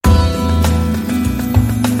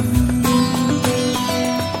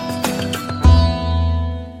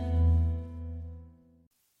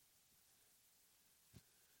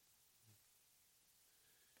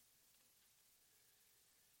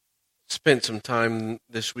spent some time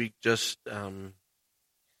this week just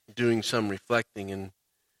doing some reflecting, and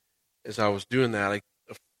as I was doing that,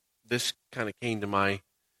 this kind of came to my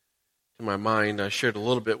mind. I shared a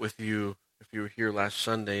little bit with you if you were here last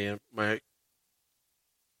Sunday, and my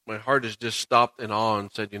heart has just stopped in awe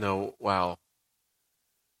and said, wow,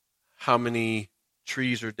 how many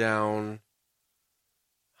trees are down,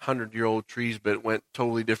 100-year-old trees, but went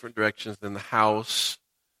totally different directions than the house.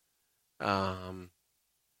 And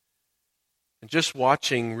just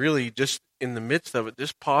watching, really just in the midst of it,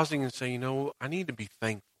 just pausing and saying, I need to be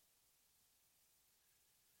thankful.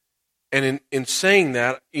 And in saying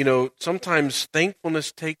that, sometimes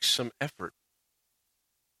thankfulness takes some effort.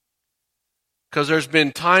 Because there's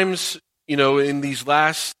been times, in these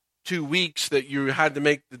last 2 weeks that you had to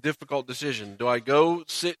make the difficult decision. Do I go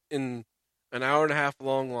sit in an hour and a half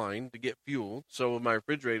long line to get fuel so my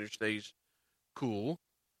refrigerator stays cool?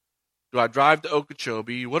 Do I drive to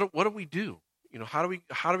Okeechobee? What do we do? How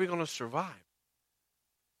are we going to survive?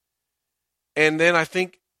 And then I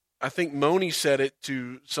think Moni said it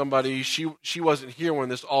to somebody. She wasn't here when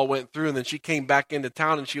this all went through, and then she came back into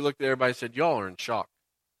town and she looked at everybody and said, "Y'all are in shock.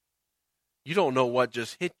 You don't know what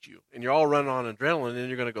just hit you, and you're all running on adrenaline, and then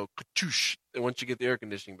you're going to go ka-choosh, and once you get the air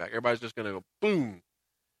conditioning back, everybody's just going to go boom."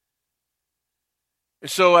 And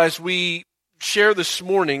so as we share this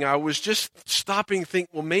morning, I was just stopping to think,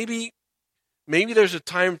 well, maybe there's a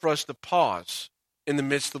time for us to pause in the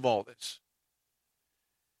midst of all this.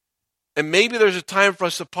 And maybe there's a time for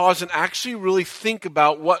us to pause and actually really think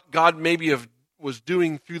about what God was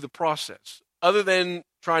doing through the process. Other than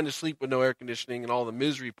trying to sleep with no air conditioning and all the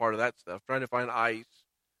misery part of that stuff, trying to find ice,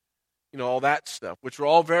 all that stuff, which we're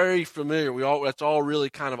all very familiar. That's all really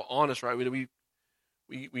kind of honest, right?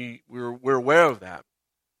 We're aware of that.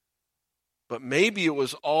 But maybe it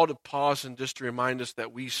was all to pause and just to remind us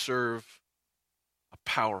that we serve a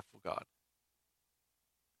powerful God.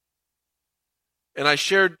 And I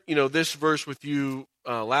shared, this verse with you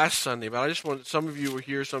last Sunday, but I just wanted, some of you were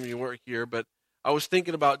here, some of you weren't here, but I was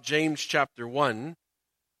thinking about James chapter 1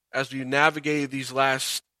 as we navigated these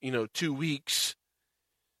last, 2 weeks.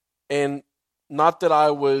 And not that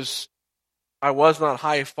I was not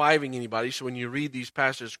high-fiving anybody, so when you read these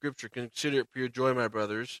passages of Scripture, consider it pure joy, my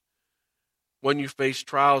brothers, when you face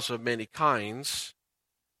trials of many kinds,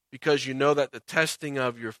 because you know that the testing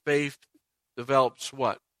of your faith develops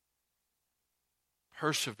what?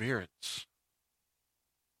 Perseverance.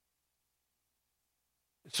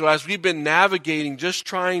 So as we've been navigating, just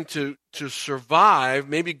trying to survive,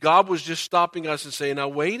 maybe God was just stopping us and saying, now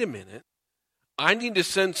wait a minute, I need to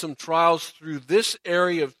send some trials through this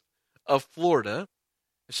area of Florida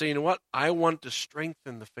and say, you know what, I want to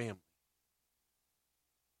strengthen the family.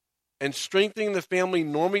 And strengthening the family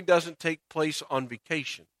normally doesn't take place on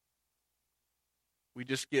vacation. We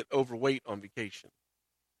just get overweight on vacation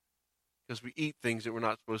because we eat things that we're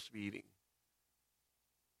not supposed to be eating.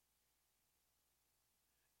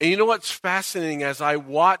 And you know what's fascinating? As I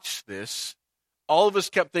watched this, all of us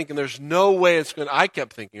kept thinking there's no way it's going to, I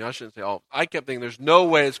kept thinking there's no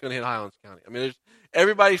way it's going to hit Highlands County. I mean,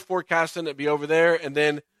 everybody's forecasting it to be over there, and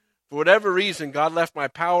then for whatever reason, God left my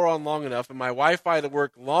power on long enough and my Wi-Fi to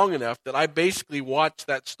work long enough that I basically watched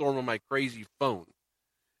that storm on my crazy phone.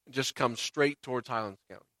 It just comes straight towards Highlands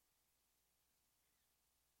County.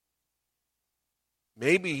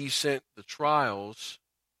 Maybe he sent the trials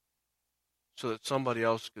so that somebody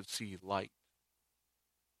else could see light.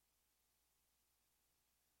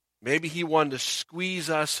 Maybe he wanted to squeeze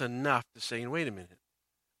us enough to say, wait a minute,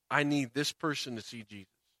 I need this person to see Jesus.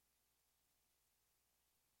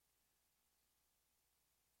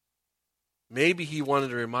 Maybe he wanted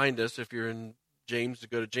to remind us, if you're in James, to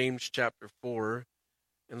go to James chapter 4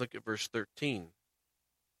 and look at verse 13.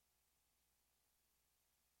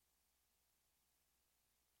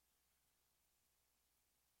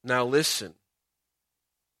 Now listen,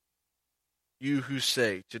 you who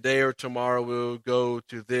say, today or tomorrow we'll go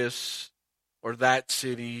to this or that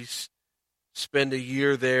city, spend a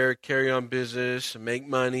year there, carry on business, and make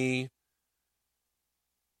money.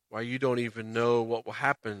 Why, you don't even know what will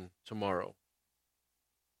happen tomorrow.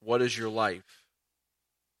 What is your life?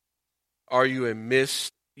 Are you a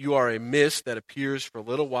mist? You are a mist that appears for a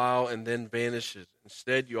little while and then vanishes.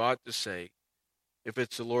 Instead, you ought to say, if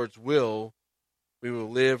it's the Lord's will, we will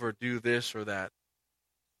live or do this or that.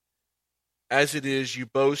 As it is, you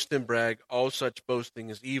boast and brag. All such boasting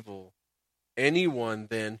is evil. Anyone,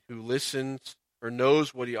 then, who listens or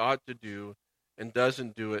knows what he ought to do and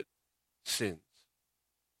doesn't do it, sins.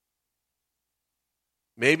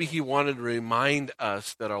 Maybe he wanted to remind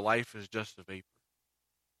us that our life is just a vapor.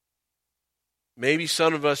 Maybe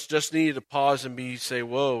some of us just needed to pause and say,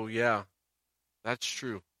 whoa, yeah, That's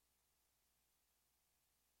true.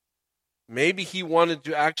 Maybe he wanted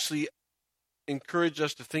to actually encourage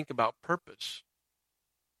us to think about purpose.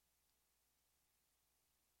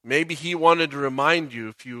 Maybe he wanted to remind you,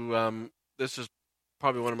 if you this is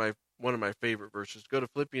probably one of my favorite verses. Go to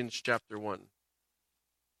Philippians chapter 1.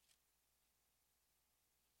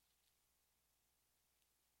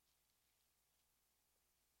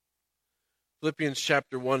 Philippians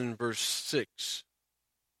chapter 1 and verse 6.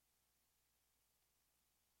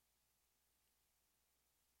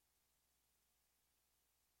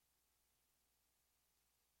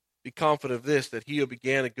 Be confident of this, that he who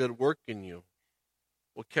began a good work in you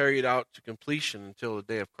will carry it out to completion until the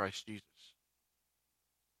day of Christ Jesus.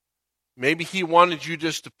 Maybe he wanted you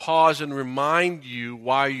just to pause and remind you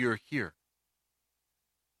why you're here.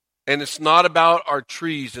 And it's not about our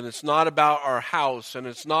trees, and it's not about our house, and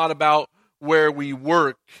it's not about where we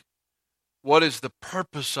work. What is the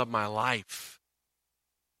purpose of my life?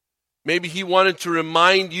 Maybe he wanted to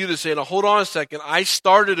remind you to say, now hold on a second, I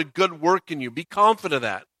started a good work in you. Be confident of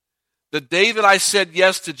that. The day that I said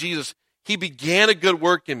yes to Jesus, he began a good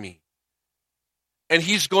work in me. And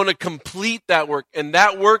he's going to complete that work. And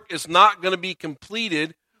that work is not going to be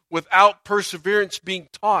completed without perseverance being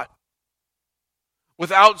taught.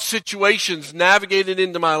 Without situations navigated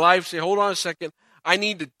into my life. Say, hold on a second, I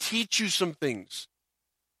need to teach you some things.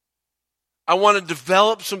 I want to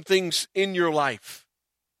develop some things in your life.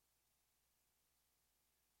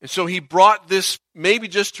 And so he brought this maybe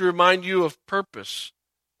just to remind you of purpose.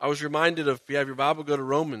 I was reminded of, if you have your Bible, go to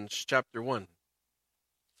Romans chapter 1.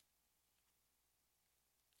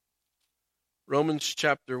 Romans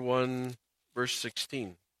chapter 1, verse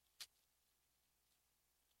 16.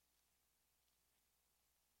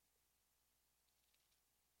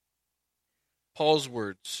 Paul's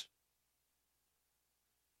words.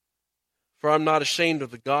 For I'm not ashamed of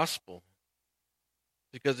the gospel,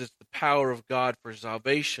 because it's the power of God for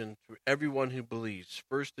salvation to everyone who believes,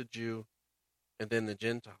 first the Jew and then the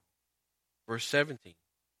Gentile. Verse 17.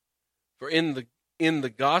 For in the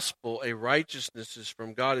gospel a righteousness is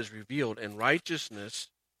from God is revealed, and righteousness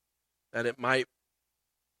that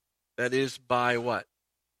is by what?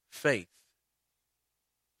 Faith.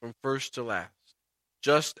 From first to last.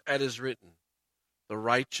 Just as is written, the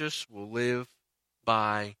righteous will live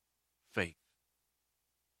by faith.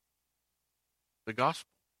 The gospel.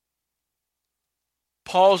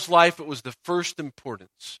 Paul's life, it was the first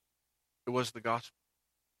importance. It was the gospel.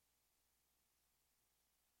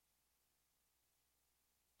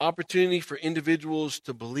 Opportunity for individuals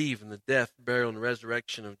to believe in the death, burial, and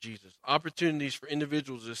resurrection of Jesus. Opportunities for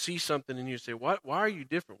individuals to see something in you and say, why are you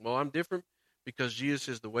different? Well, I'm different because Jesus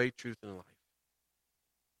is the way, truth, and life.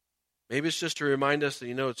 Maybe it's just to remind us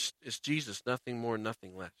that, it's Jesus, nothing more,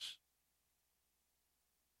 nothing less.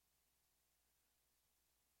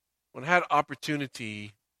 When I had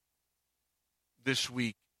opportunity this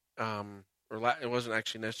week, it wasn't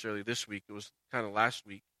actually necessarily this week, it was kind of last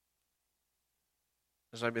week,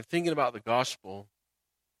 as I've been thinking about the gospel,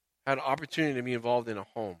 I had an opportunity to be involved in a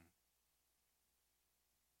home.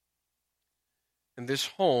 And this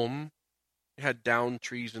home, it had downed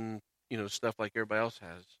trees and, stuff like everybody else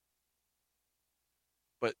has.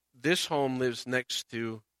 But this home lives next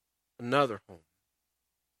to another home.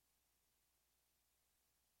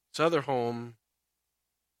 This other home,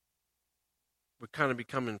 we're kind of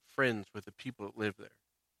becoming friends with the people that live there.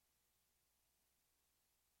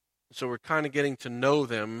 So we're kind of getting to know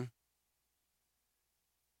them.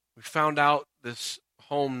 We found out this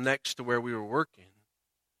home next to where we were working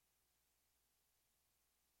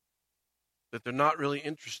that they're not really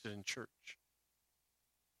interested in church.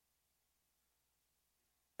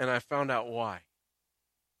 And I found out why.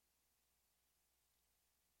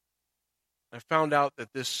 I found out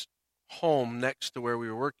that this home next to where we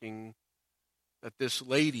were working, that this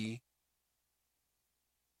lady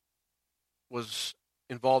was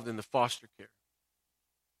involved in the foster care.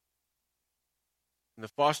 And the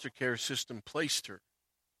foster care system placed her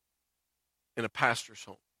in a pastor's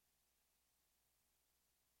home.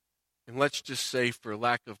 And let's just say, for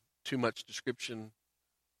lack of too much description,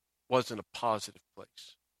 wasn't a positive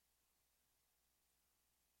place.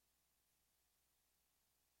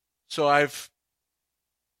 So I've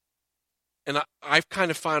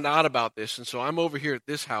kind of found out about this, and so I'm over here at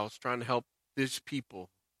this house trying to help these people,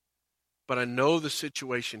 but I know the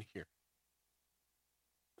situation here.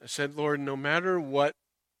 I said, Lord, no matter what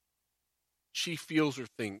she feels or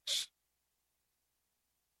thinks,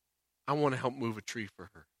 I want to help move a tree for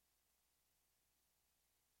her.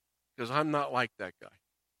 Because I'm not like that guy.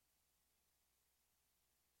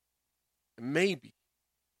 And maybe,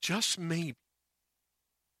 just maybe,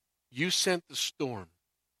 You sent the storm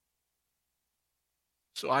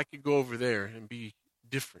so I could go over there and be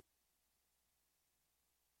different.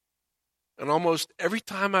 And almost every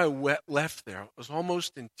time I left there, I was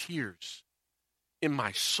almost in tears in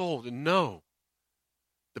my soul to know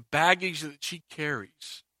the baggage that she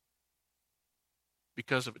carries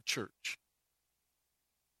because of a church.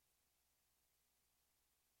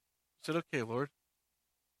 I said, okay, Lord,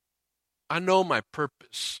 I know my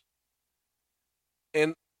purpose.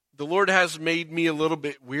 And the Lord has made me a little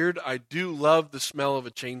bit weird. I do love the smell of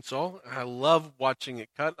a chainsaw. I love watching it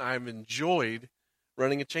cut. I've enjoyed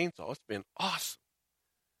running a chainsaw. It's been awesome.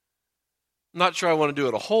 I'm not sure I want to do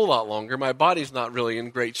it a whole lot longer. My body's not really in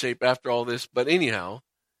great shape after all this, but anyhow.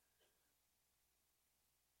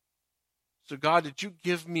 So God, did you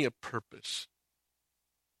give me a purpose?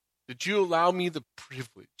 Did you allow me the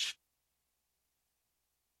privilege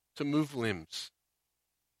to move limbs,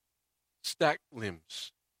 stack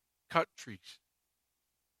limbs, cut trees,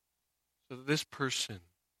 so that this person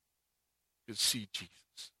could see Jesus?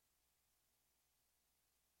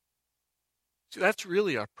 See, that's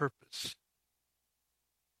really our purpose.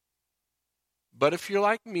 But if you're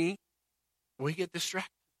like me, we get distracted.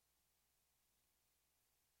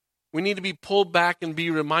 We need to be pulled back and be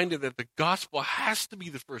reminded that the gospel has to be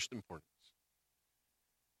the first importance.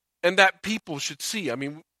 And that people should see. I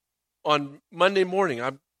mean, on Monday morning,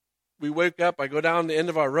 we wake up, I go down the end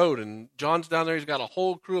of our road, and John's down there. He's got a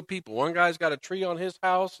whole crew of people. One guy's got a tree on his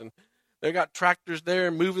house, and they got tractors there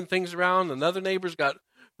moving things around. Another neighbor's got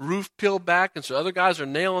roof peeled back, and so other guys are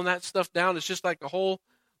nailing that stuff down. It's just like a whole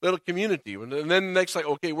little community. And then the next, like,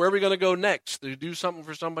 okay, where are we going to go next to do something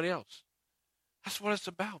for somebody else? That's what it's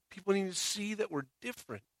about. People need to see that we're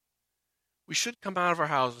different. We should come out of our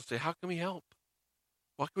house and say, how can we help?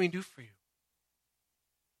 What can we do for you?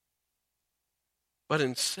 But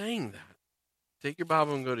in saying that, take your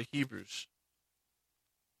Bible and go to Hebrews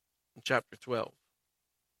in chapter 12.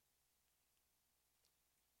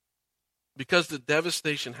 Because the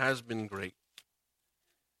devastation has been great.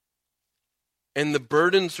 And the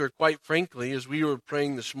burdens are, quite frankly, as we were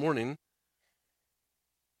praying this morning,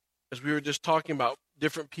 as we were just talking about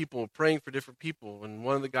different people, praying for different people, and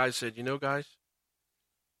one of the guys said, you know, guys,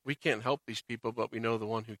 we can't help these people, but we know the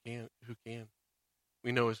one who can.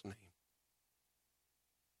 We know his name.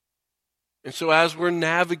 And so as we're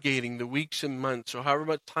navigating the weeks and months, or however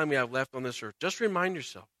much time we have left on this earth, just remind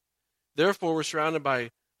yourself, therefore we're surrounded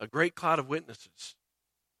by a great cloud of witnesses.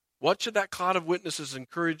 What should that cloud of witnesses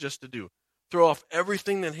encourage us to do? Throw off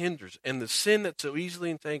everything that hinders and the sin that so easily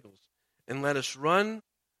entangles, and let us run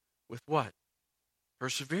with what?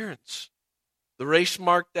 Perseverance. The race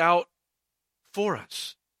marked out for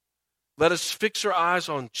us. Let us fix our eyes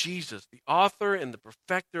on Jesus, the author and the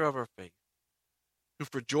perfecter of our faith, who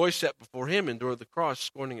for joy set before him endured the cross,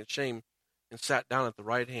 scorning its shame, and sat down at the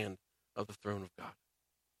right hand of the throne of God.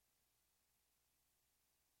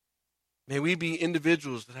 May we be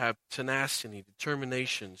individuals that have tenacity,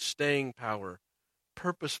 determination, staying power,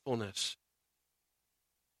 purposefulness,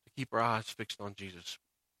 to keep our eyes fixed on Jesus.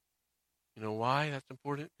 You know why that's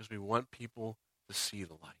important? Because we want people to see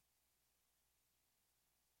the light.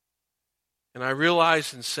 And I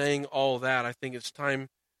realize in saying all that, I think it's time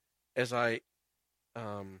as I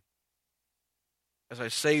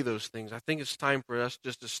say those things, I think it's time for us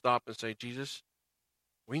just to stop and say, Jesus,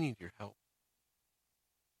 we need your help.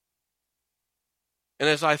 And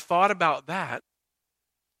as I thought about that,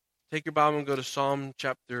 take your Bible and go to Psalm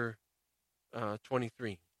chapter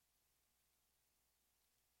 23.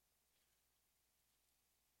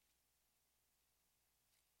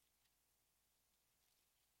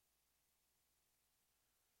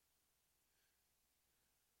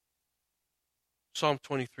 Psalm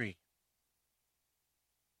 23.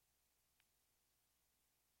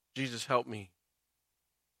 Jesus, help me.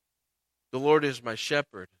 The Lord is my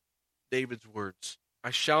shepherd. David's words. I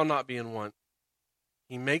shall not be in want.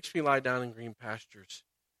 He makes me lie down in green pastures.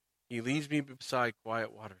 He leads me beside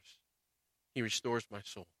quiet waters. He restores my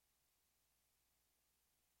soul.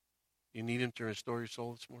 You need him to restore your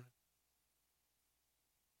soul this morning?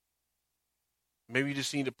 Maybe you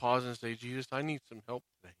just need to pause and say, Jesus, I need some help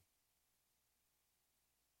today.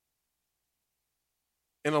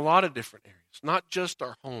 In a lot of different areas, not just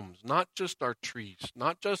our homes, not just our trees,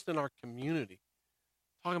 not just in our community.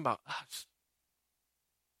 I'm talking about us.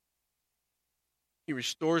 He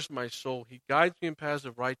restores my soul. He guides me in paths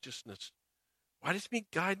of righteousness. Why does he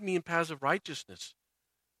guide me in paths of righteousness?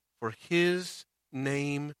 For his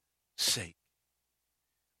name's sake.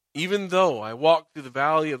 Even though I walk through the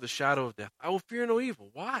valley of the shadow of death, I will fear no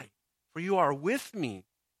evil. Why? For you are with me.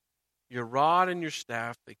 Your rod and your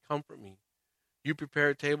staff, they comfort me. You prepare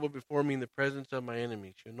a table before me in the presence of my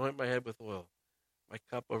enemies. You anoint my head with oil. My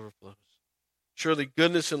cup overflows. Surely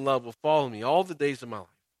goodness and love will follow me all the days of my life,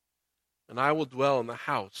 and I will dwell in the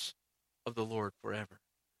house of the Lord forever.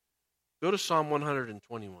 Go to Psalm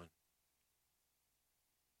 121.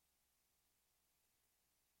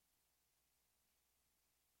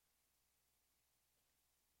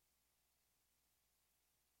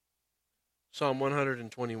 Psalm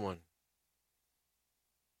 121.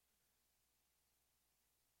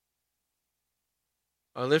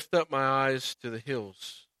 I lift up my eyes to the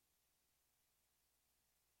hills.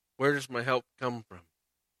 Where does my help come from?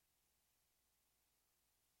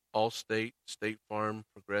 Allstate, State Farm,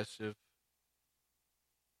 Progressive,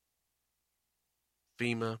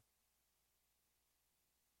 FEMA,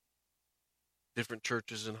 different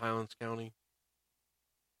churches in Highlands County?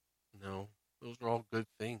 No, those are all good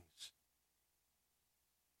things.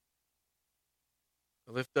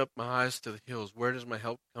 I lift up my eyes to the hills. Where does my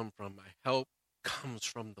help come from? My help comes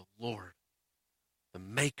from the Lord, the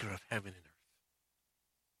maker of heaven and earth.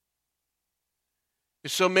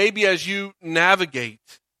 And so maybe as you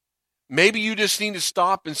navigate, maybe you just need to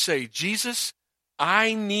stop and say, Jesus,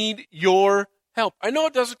 I need your help. I know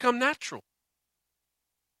it doesn't come natural,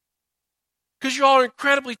 because you all are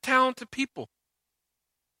incredibly talented people.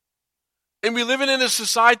 And we live in a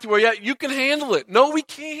society where, yeah, you can handle it. No, we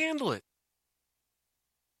can't handle it.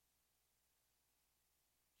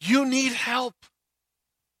 You need help.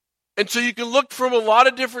 And so you can look from a lot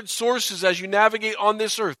of different sources as you navigate on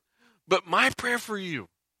this earth. But my prayer for you,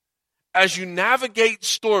 as you navigate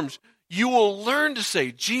storms, you will learn to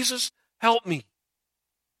say, Jesus, help me.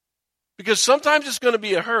 Because sometimes it's going to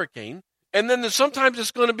be a hurricane, and then sometimes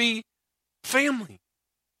it's going to be family.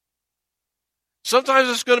 Sometimes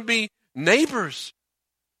it's going to be neighbors.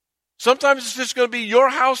 Sometimes it's just going to be your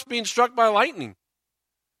house being struck by lightning.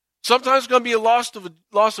 Sometimes it's going to be a loss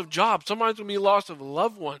of job. Sometimes it's going to be a loss of a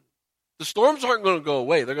loved one. The storms aren't going to go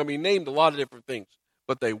away. They're going to be named a lot of different things,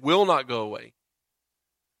 but they will not go away.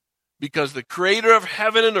 Because the creator of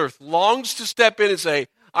heaven and earth longs to step in and say,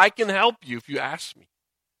 I can help you if you ask me.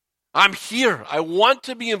 I'm here. I want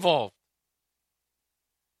to be involved.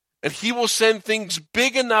 And he will send things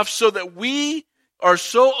big enough so that we are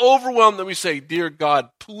so overwhelmed that we say, dear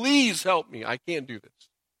God, please help me. I can't do this.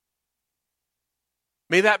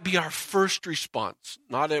 May that be our first response,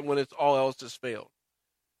 not when it's all else has failed.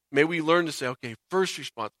 May we learn to say, okay, first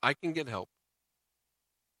response, I can get help.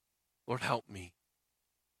 Lord, help me.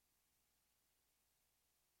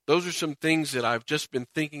 Those are some things that I've just been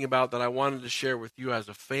thinking about that I wanted to share with you as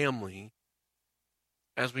a family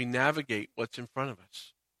as we navigate what's in front of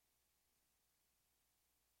us.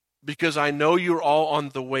 Because I know you're all on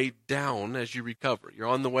the way down as you recover. You're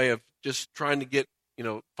on the way of just trying to get,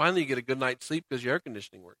 finally get a good night's sleep because your air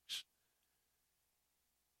conditioning works.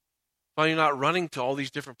 Finally, you're not running to all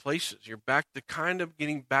these different places. You're back to kind of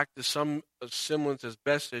getting back to some semblance as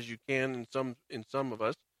best as you can in some of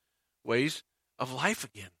us ways of life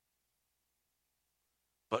again.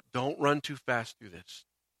 But don't run too fast through this.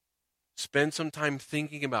 Spend some time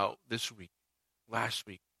thinking about this week, last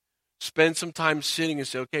week. Spend some time sitting and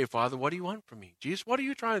say, okay, Father, what do you want from me? Jesus, what are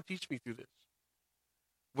you trying to teach me through this?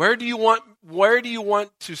 Where do you want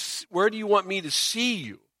me to see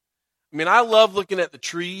you? I mean, I love looking at the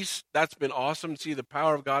trees. That's been awesome to see the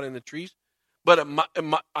power of God in the trees. But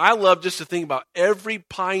I love just to think about every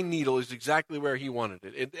pine needle is exactly where he wanted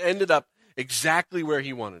it. It ended up exactly where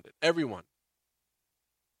he wanted it. Everyone.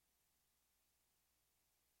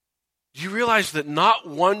 Do you realize that not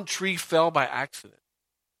one tree fell by accident?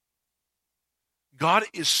 God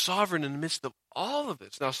is sovereign in the midst of all of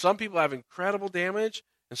this. Now, some people have incredible damage,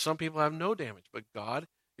 and some people have no damage. But God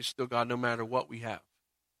is still God no matter what we have.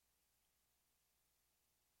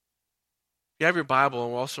 If you have your Bible,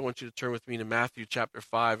 I also want you to turn with me to Matthew chapter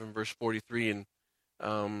 5 and verse 43. And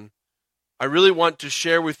I really want to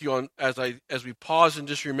share with you as we pause and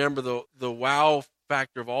just remember the wow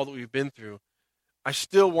factor of all that we've been through. I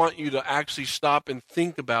still want you to actually stop and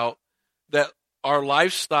think about that our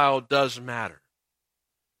lifestyle does matter.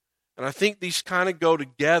 And I think these kind of go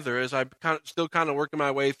together as I'm still working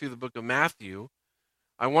my way through the book of Matthew.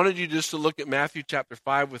 I wanted you just to look at Matthew chapter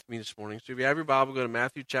 5 with me this morning. So if you have your Bible, go to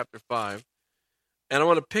Matthew chapter 5. And I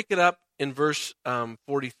want to pick it up in verse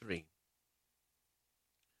 43.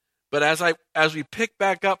 But as we pick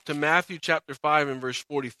back up to Matthew chapter 5 and verse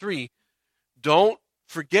 43, don't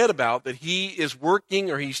forget about that he is working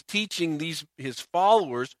or he's teaching his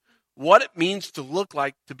followers what it means to look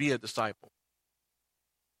like to be a disciple.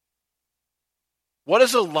 What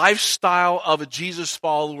does a lifestyle of a Jesus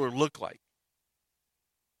follower look like?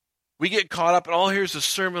 We get caught up and all here's the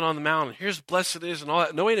Sermon on the Mount, and here's blessed is and all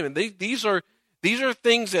that. No, wait a minute. These are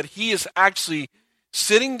things that he is actually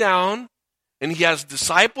sitting down, and he has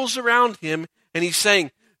disciples around him, and he's saying,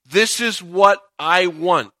 this is what I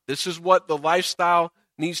want. This is what the lifestyle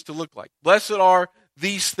needs to look like. Blessed are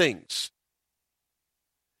these things.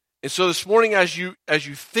 And so this morning, as you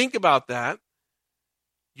think about that,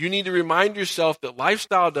 you need to remind yourself that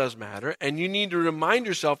lifestyle does matter, and you need to remind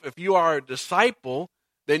yourself if you are a disciple,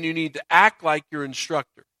 then you need to act like your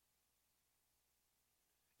instructor.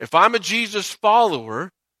 If I'm a Jesus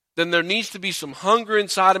follower, then there needs to be some hunger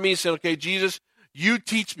inside of me saying, okay, Jesus, you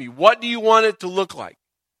teach me. What do you want it to look like?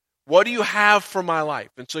 What do you have for my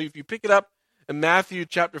life? And so if you pick it up in Matthew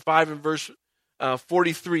chapter 5 and verse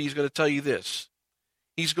 43, he's going to tell you this.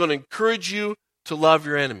 He's going to encourage you to love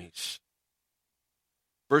your enemies.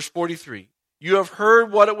 Verse 43, you have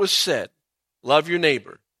heard what it was said, love your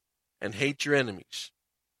neighbor and hate your enemies.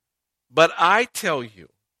 But I tell you,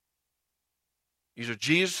 these are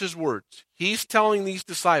Jesus' words. He's telling these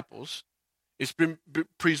disciples, it's been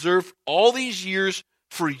preserved all these years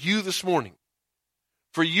for you this morning,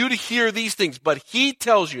 for you to hear these things. But he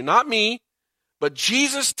tells you, not me, but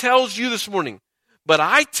Jesus tells you this morning, but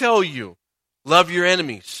I tell you, love your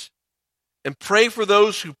enemies and pray for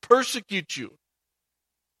those who persecute you,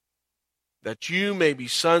 that you may be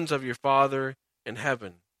sons of your Father in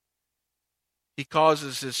heaven. He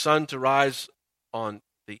causes his sun to rise on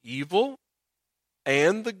the evil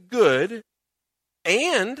and the good,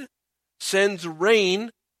 and sends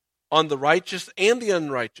rain on the righteous and the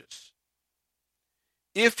unrighteous.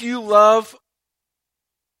 If you love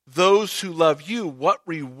those who love you, what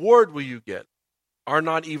reward will you get? Are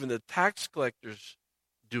not even the tax collectors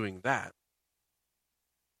doing that?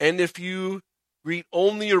 And if you greet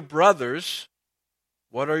only your brothers,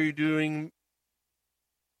 what are you doing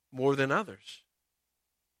more than others?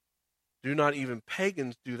 Do not even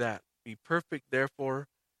pagans do that? Be perfect, therefore,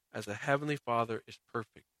 as the Heavenly Father is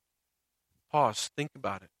perfect. Pause, think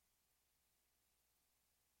about it.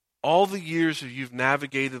 All the years that you've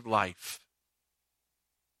navigated life,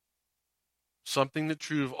 something that's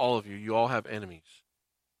true of all of you, you all have enemies.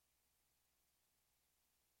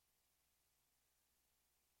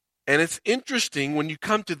 And it's interesting when you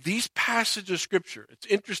come to these passages of Scripture. It's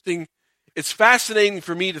interesting. It's fascinating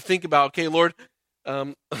for me to think about, okay, Lord,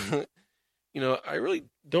 I really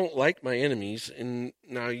don't like my enemies, and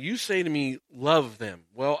now you say to me, love them.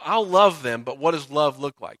 Well, I'll love them, but what does love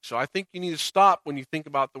look like? So I think you need to stop when you think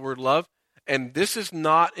about the word love, and this is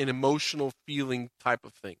not an emotional feeling type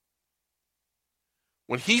of thing.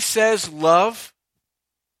 When he says love,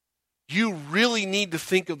 you really need to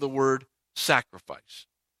think of the word sacrifice.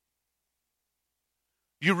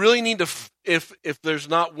 You really need to, if there's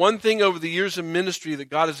not one thing over the years of ministry that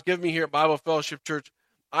God has given me here at Bible Fellowship Church,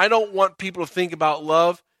 I don't want people to think about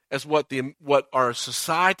love as what our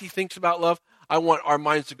society thinks about love. I want our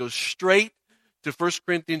minds to go straight to 1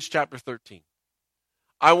 Corinthians chapter 13.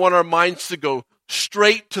 I want our minds to go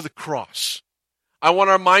straight to the cross. I want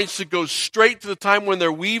our minds to go straight to the time when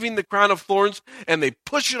they're weaving the crown of thorns and they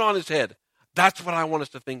push it on his head. That's what I want us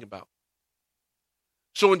to think about.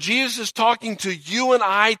 So when Jesus is talking to you and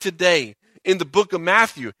I today in the book of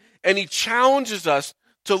Matthew, and he challenges us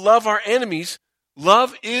to love our enemies,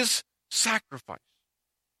 love is sacrifice.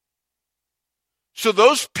 So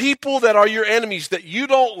those people that are your enemies that you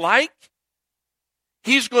don't like,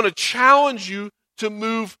 he's going to challenge you to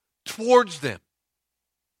move towards them,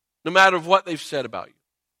 no matter what they've said about you.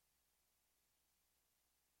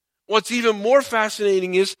 What's even more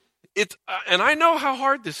fascinating is, and I know how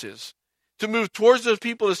hard this is, to move towards those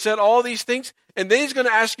people that said all these things, and then he's going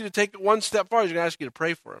to ask you to take it one step farther. He's going to ask you to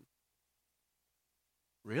pray for them.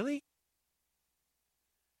 Really?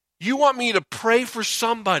 You want me to pray for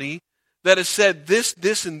somebody that has said this,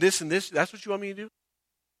 this, and this, and this? That's what you want me to do?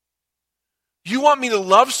 You want me to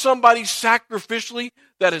love somebody sacrificially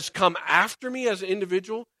that has come after me as an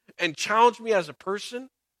individual and challenged me as a person?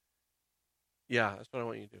 Yeah, that's what I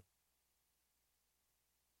want you to do.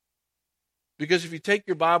 Because if you take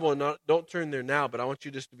your Bible and don't turn there now, but I want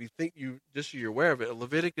you just so you're aware of it.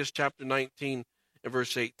 Leviticus chapter 19 and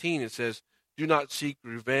verse 18, it says, "Do not seek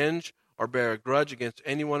revenge or bear a grudge against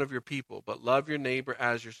any one of your people, but love your neighbor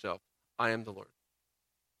as yourself. I am the Lord."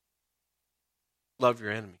 Love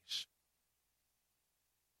your enemies.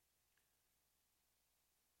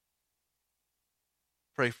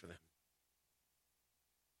 Pray for them.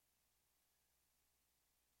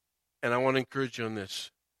 And I want to encourage you on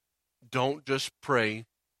this. Don't just pray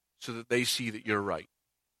so that they see that you're right.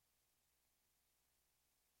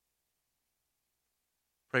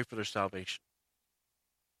 Pray for their salvation.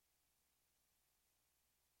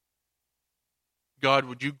 God,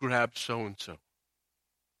 would you grab so-and-so?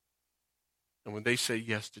 And when they say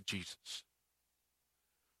yes to Jesus,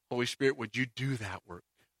 Holy Spirit, would you do that work?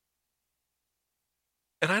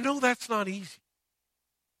 And I know that's not easy.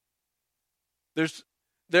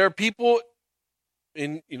 There are people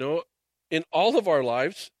in all of our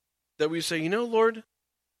lives that we say, Lord,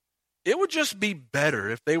 it would just be better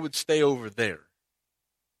if they would stay over there.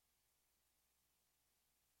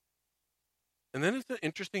 And then isn't it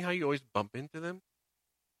interesting how you always bump into them?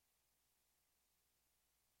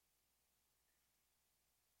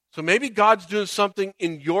 So maybe God's doing something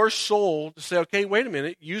in your soul to say, okay, wait a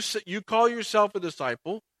minute. You call yourself a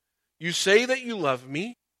disciple. You say that you love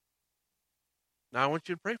me. Now I want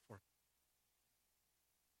you to pray for him.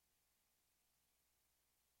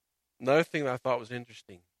 Another thing that I thought was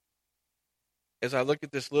interesting, as I look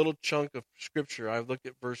at this little chunk of Scripture, I look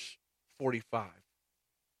at verse 45.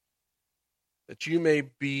 That you may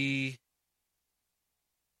be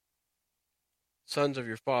sons of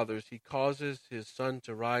your fathers. He causes his sun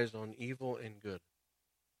to rise on evil and good.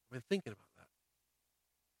 I've been thinking about that.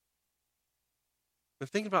 I've been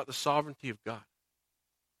thinking about the sovereignty of God.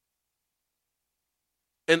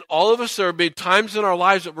 And all of us, there will be times in our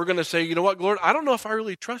lives that we're going to say, you know what, Lord, I don't know if I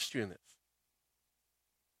really trust you in this.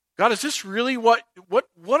 God, is this really what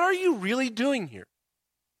are you really doing here?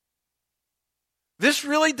 This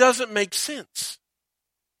really doesn't make sense.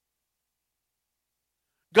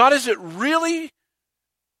 God, is it really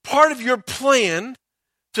part of your plan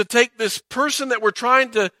to take this person that we're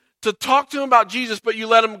trying to talk to him about Jesus, but you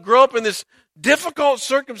let them grow up in this difficult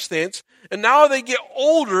circumstance, and now they get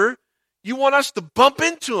older, you want us to bump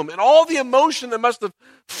into them, and all the emotion that must have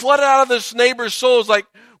flooded out of this neighbor's soul is like,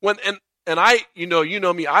 and I, you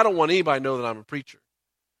know me, I don't want anybody to know that I'm a preacher,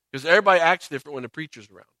 because everybody acts different when the preacher's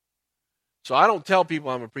around. So I don't tell people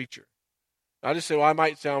I'm a preacher. I just say, well, I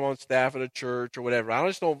might say I'm on staff at a church or whatever. I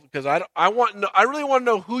just don't, because I really want to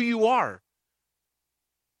know who you are.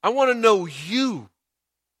 I want to know you.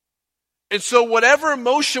 And so whatever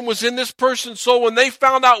emotion was in this person's soul when they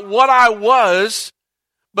found out what I was,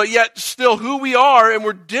 but yet still who we are and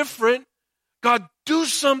we're different, God, do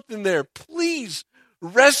something there. Please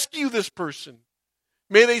rescue this person.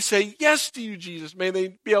 May they say yes to you, Jesus. May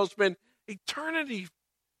they be able to spend eternity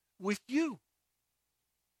with you.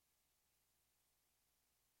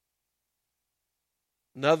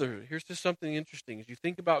 Here's just something interesting. As you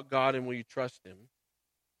think about God and will you trust him,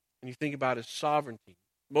 and you think about his sovereignty,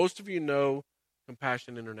 most of you know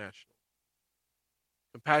Compassion International.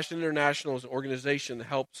 Compassion International is an organization that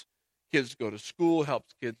helps kids go to school,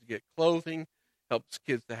 helps kids get clothing, helps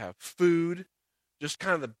kids to have food, just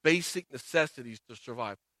kind of the basic necessities to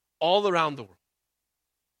survive all around the world.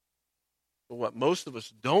 But what most of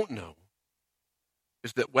us don't know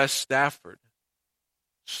is that West Stafford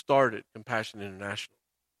started Compassion International.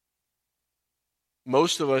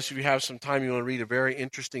 Most of us, if you have some time, you want to read a very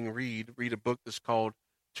interesting read a book that's called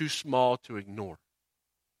Too Small to Ignore.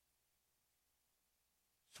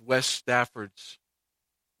 It's West Stafford's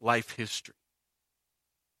life history.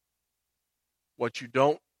 What you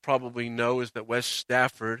don't probably know is that West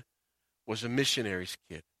Stafford was a missionary's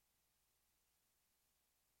kid.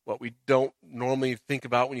 What we don't normally think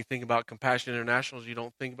about when you think about Compassion International is you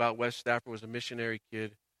don't think about West Stafford was a missionary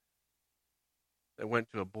kid that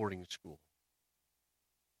went to a boarding school.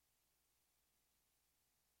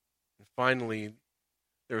 And finally,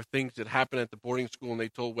 there are things that happen at the boarding school, and they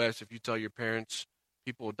told Wes, if you tell your parents,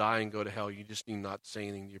 people will die and go to hell. You just need not say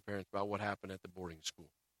anything to your parents about what happened at the boarding school,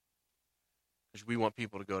 because we want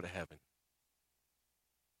people to go to heaven.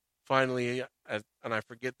 Finally, and I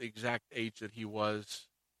forget the exact age that he was,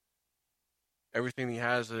 everything he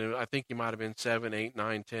has, I think he might have been 7, 8,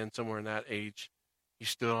 9, 10, somewhere in that age. He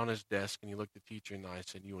stood on his desk and he looked the teacher in the eye and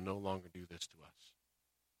said, "You will no longer do this to us."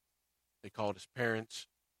 They called his parents.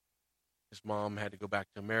 His mom had to go back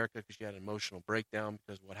to America because she had an emotional breakdown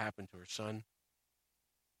because of what happened to her son.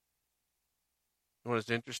 And what is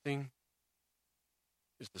interesting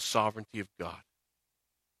is the sovereignty of God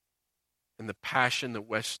and the passion that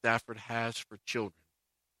West Stafford has for children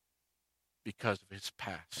because of his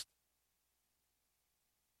past.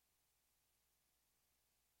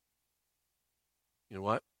 You know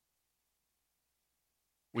what?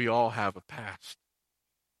 We all have a past.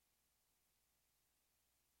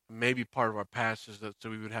 Maybe part of our past is that so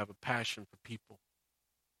we would have a passion for people.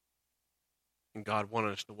 And God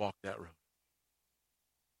wanted us to walk that road.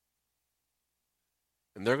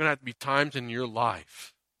 And there are going to have to be times in your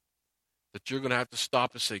life that you're going to have to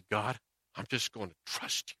stop and say, God, I'm just going to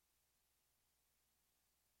trust you.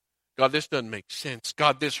 God, this doesn't make sense.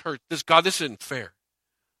 God, this hurts. God, this isn't fair.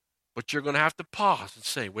 But you're going to have to pause and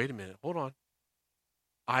say, wait a minute, hold on.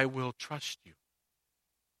 I will trust you.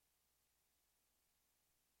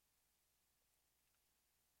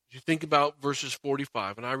 You think about verses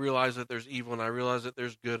 45, and I realize that there's evil, and I realize that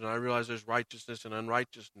there's good, and I realize there's righteousness and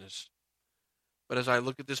unrighteousness. But as I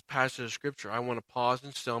look at this passage of Scripture, I want to pause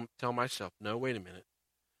and tell myself, no, wait a minute.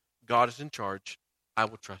 God is in charge. I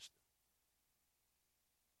will trust him.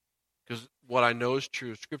 Because what I know is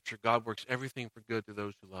true of Scripture, God works everything for good to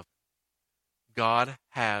those who love him. God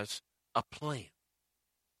has a plan.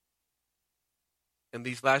 And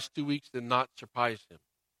these last 2 weeks did not surprise him.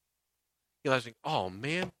 He was like, oh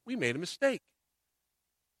man, we made a mistake.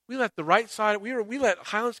 We let the right side, we let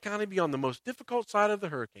Highlands County be on the most difficult side of the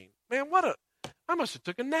hurricane. Man, I must have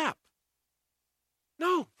took a nap.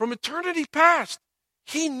 No, from eternity past,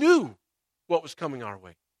 he knew what was coming our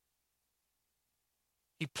way.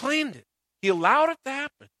 He planned it. He allowed it to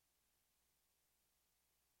happen.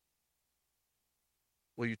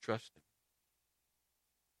 Will you trust him?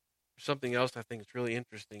 Something else I think is really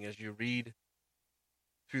interesting as you read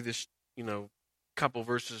through this, couple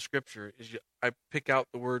verses of Scripture is I pick out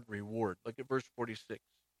the word reward. Look at verse 46.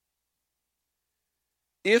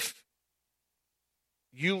 If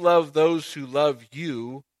you love those who love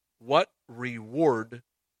you, what reward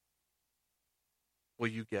will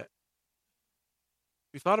you get?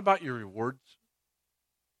 You thought about your rewards?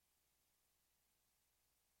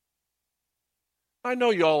 I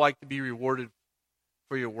know you all like to be rewarded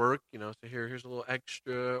for your work, so here's a little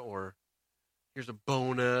extra, or here's a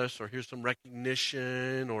bonus, or here's some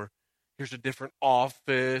recognition, or here's a different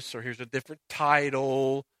office, or here's a different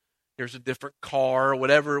title, here's a different car,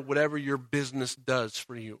 whatever your business does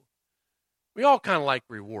for you. We all kind of like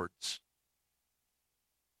rewards.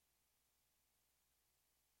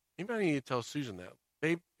 Anybody need to tell Susan that?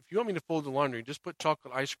 Babe, if you want me to fold the laundry, just put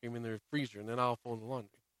chocolate ice cream in the freezer, and then I'll fold the laundry.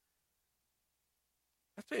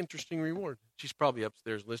 That's an interesting reward. She's probably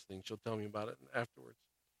upstairs listening. She'll tell me about it afterwards.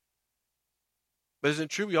 But isn't it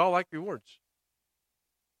true we all like rewards?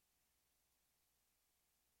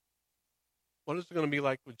 What is it going to be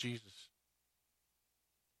like with Jesus?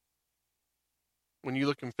 When you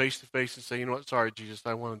look him face to face and say, you know what, sorry, Jesus,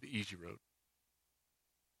 I wanted the easy road.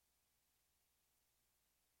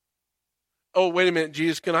 Oh, wait a minute,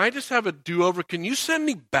 Jesus, can I just have a do-over? Can you send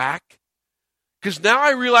me back? Because now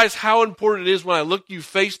I realize how important it is when I look you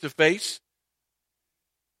face to face.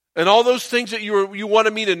 And all those things that you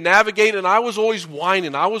wanted me to navigate, and I was always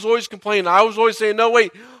whining. I was always complaining. I was always saying, no,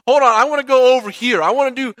 wait, hold on. I want to go over here. I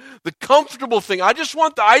want to do the comfortable thing. I just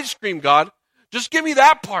want the ice cream, God. Just give me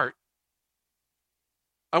that part.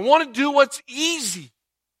 I want to do what's easy.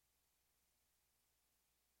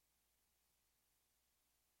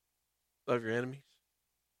 Love your enemies.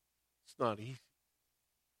 It's not easy.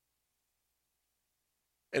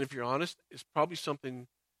 And if you're honest, it's probably something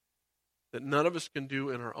that none of us can do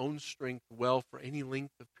in our own strength well for any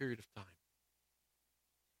length of period of time.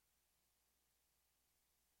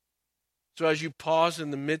 So as you pause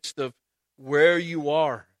in the midst of where you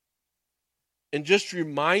are, and just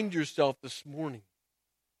remind yourself this morning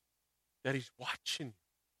that he's watching.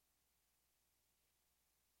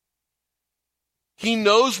 He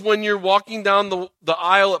knows when you're walking down the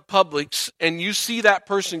aisle at Publix and you see that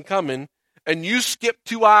person coming, and you skip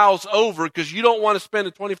 2 aisles over because you don't want to spend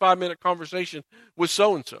a 25-minute conversation with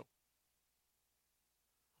so-and-so.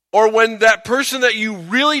 Or when that person that you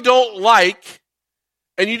really don't like,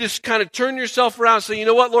 and you just kind of turn yourself around and say, you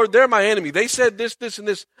know what, Lord, they're my enemy. They said this, this, and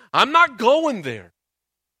this. I'm not going there.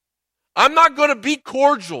 I'm not going to be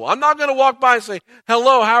cordial. I'm not going to walk by and say,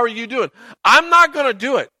 hello, how are you doing? I'm not going to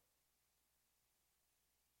do it.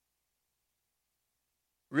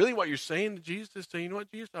 Really what you're saying to Jesus is saying, you know what,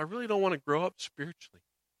 Jesus, I really don't want to grow up spiritually.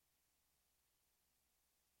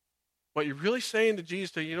 What you're really saying to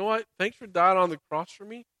Jesus is, you know what, thanks for dying on the cross for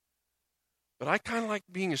me, but I kind of like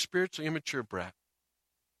being a spiritually immature brat.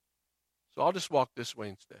 So I'll just walk this way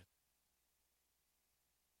instead.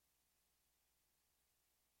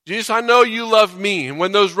 Jesus, I know you love me. And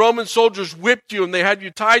when those Roman soldiers whipped you and they had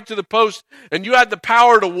you tied to the post and you had the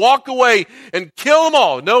power to walk away and kill them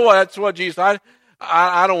all. No, that's what, Jesus,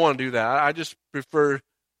 I don't want to do that. I just prefer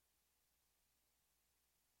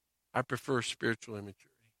spiritual immaturity.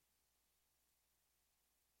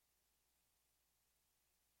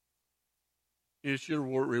 Yes, your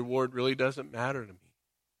reward really doesn't matter to me.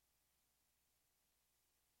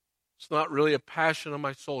 It's not really a passion of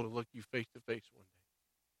my soul to look you face to face one day.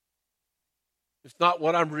 It's not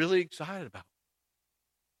what I'm really excited about.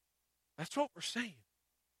 That's what we're saying.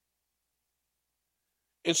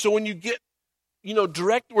 And so when you get,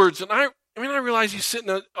 direct words, and I realize he's sitting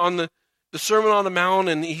on the Sermon on the Mount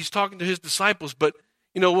and he's talking to his disciples, but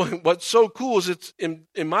You know, what's so cool is it's in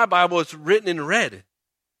my Bible, it's written in red.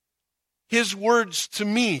 His words to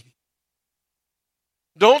me.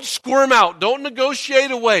 Don't squirm out. Don't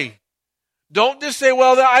negotiate away. Don't just say,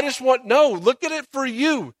 well, I just want, no, look at it for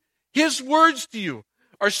you. His words to you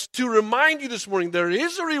are to remind you this morning there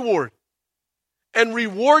is a reward. And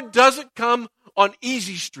reward doesn't come on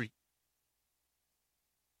easy street.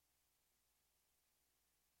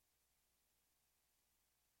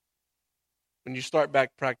 When you start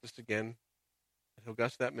back practice again at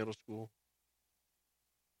Augusta Middle School,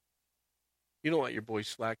 you don't let your boys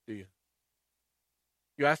slack, do you?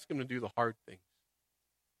 You ask them to do the hard things.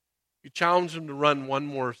 You challenge them to run one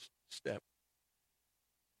more step.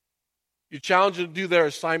 You challenge them to do their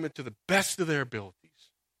assignment to the best of their abilities.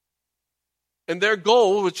 And their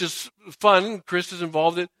goal, which is fun, Chris is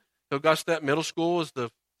involved in Augusta Middle School as the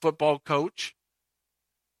football coach,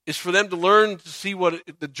 is for them to learn to see what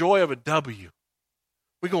the joy of a W.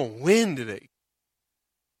 We're going to win today.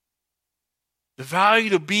 The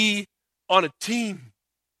value to be on a team.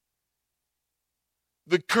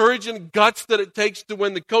 The courage and guts that it takes to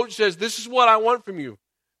when the coach says, this is what I want from you.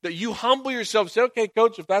 That you humble yourself and say, okay,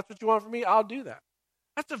 coach, if that's what you want from me, I'll do that.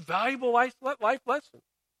 That's a valuable life lesson.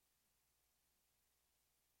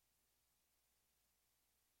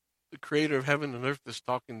 The creator of heaven and earth is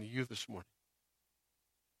talking to you this morning.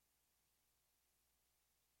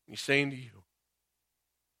 He's saying to you,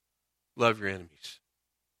 love your enemies.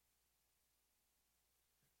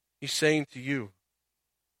 He's saying to you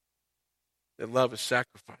that love is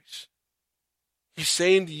sacrifice. He's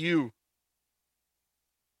saying to you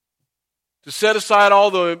to set aside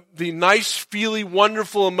all the nice, feely,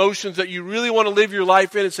 wonderful emotions that you really want to live your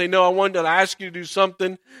life in and say, no, I want to ask you to do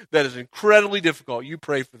something that is incredibly difficult. You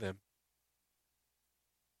pray for them.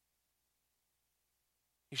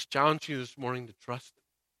 He's challenging you this morning to trust him.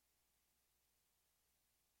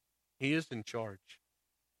 He is in charge.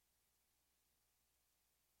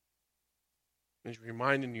 He's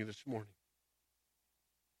reminding you this morning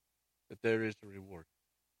that there is a reward.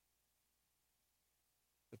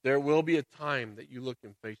 That there will be a time that you look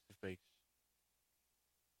him face to face.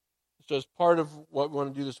 So as part of what we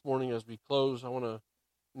want to do this morning as we close,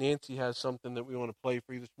 Nancy has something that we want to play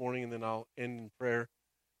for you this morning, and then I'll end in prayer.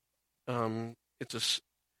 It's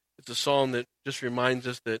a song that just reminds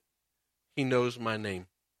us that he knows my name.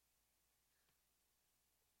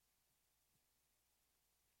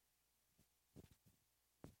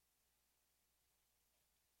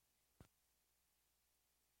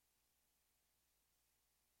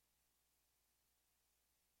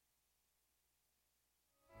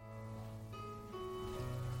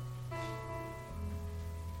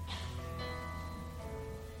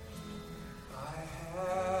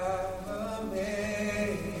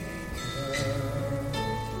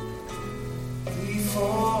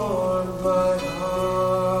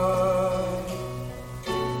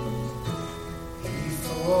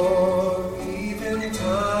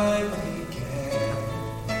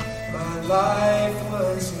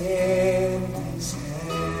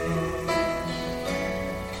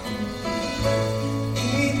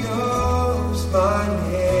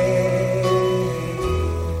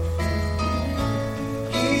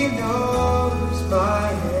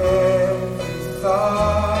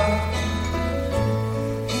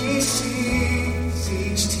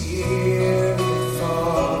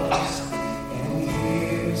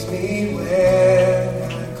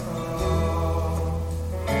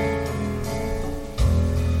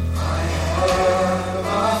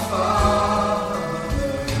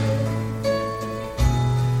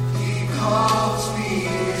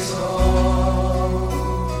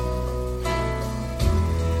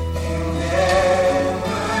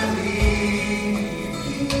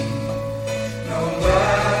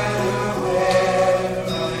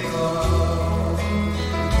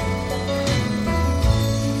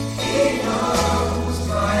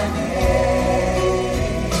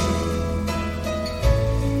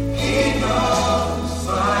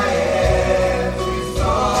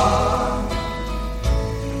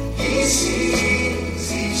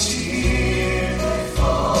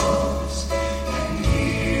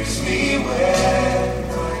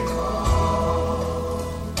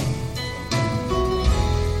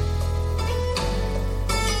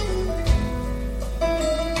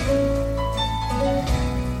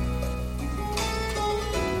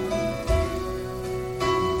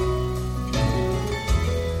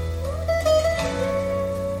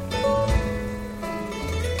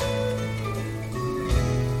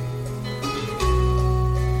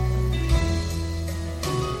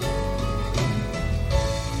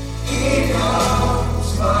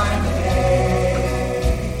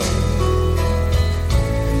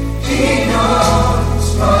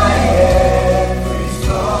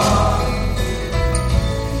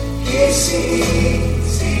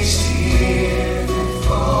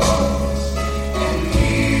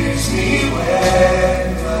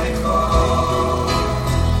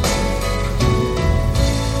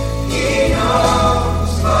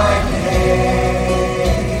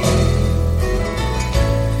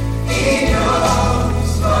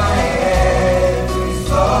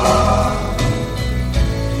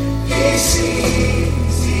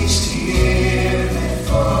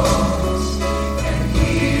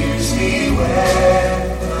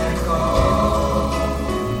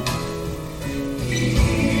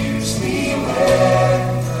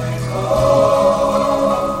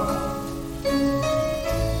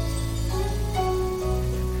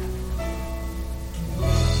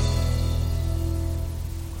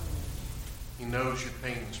 knows your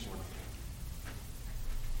pain this morning.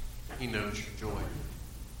 He knows your joy.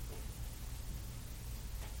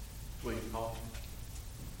 Will you pause?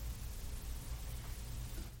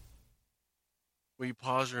 Will you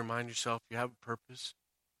pause and remind yourself you have a purpose?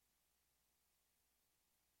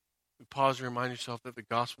 Will you pause and remind yourself that the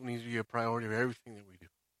gospel needs to be a priority of everything that we do?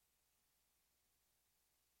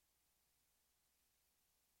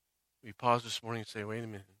 Will you pause this morning and say, wait a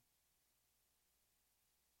minute.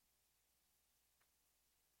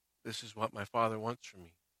 This is what my Father wants from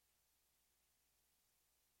me.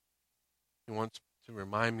 He wants to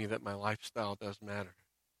remind me that my lifestyle does matter.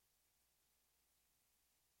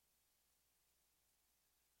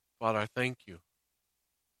 Father, I thank you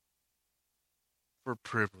for a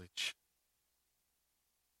privilege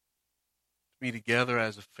to be together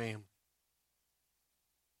as a family.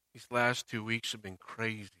 These last 2 weeks have been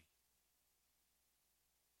crazy.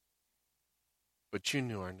 But you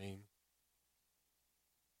knew our name.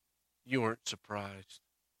 You weren't surprised.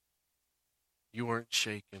 You weren't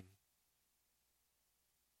shaken.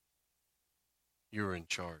 You were in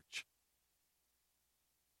charge.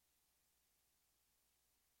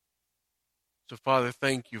 So, Father,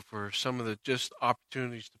 thank you for some of the just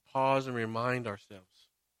opportunities to pause and remind ourselves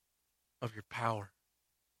of your power.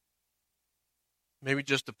 Maybe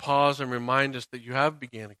just to pause and remind us that you have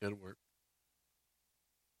began a good work.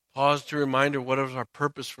 Pause to remind us what is our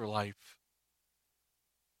purpose for life.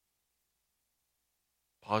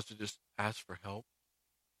 Pause to just ask for help.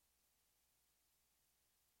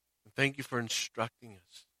 And thank you for instructing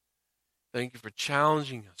us. Thank you for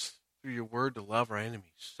challenging us through your word to love our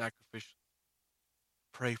enemies sacrificially.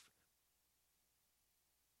 Pray for them.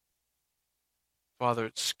 Father,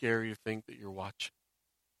 it's scary to think that you're watching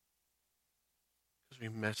because we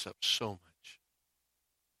mess up so much.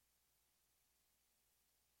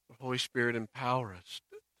 But Holy Spirit, empower us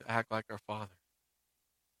to act like our Father.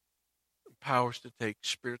 Empower us to take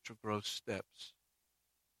spiritual growth steps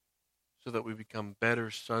so that we become better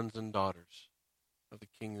sons and daughters of the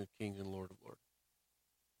King of Kings and Lord of Lords.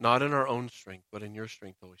 Not in our own strength, but in your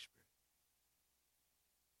strength, Holy Spirit.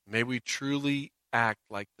 May we truly act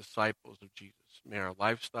like disciples of Jesus. May our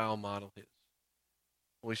lifestyle model his.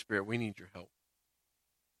 Holy Spirit, we need your help.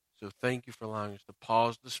 So thank you for allowing us to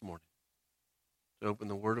pause this morning to open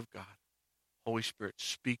the Word of God. Holy Spirit,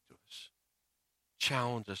 speak to us.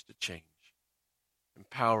 Challenge us to change.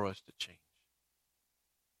 Empower us to change.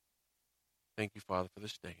 Thank you, Father, for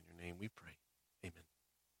this day. In your name we pray.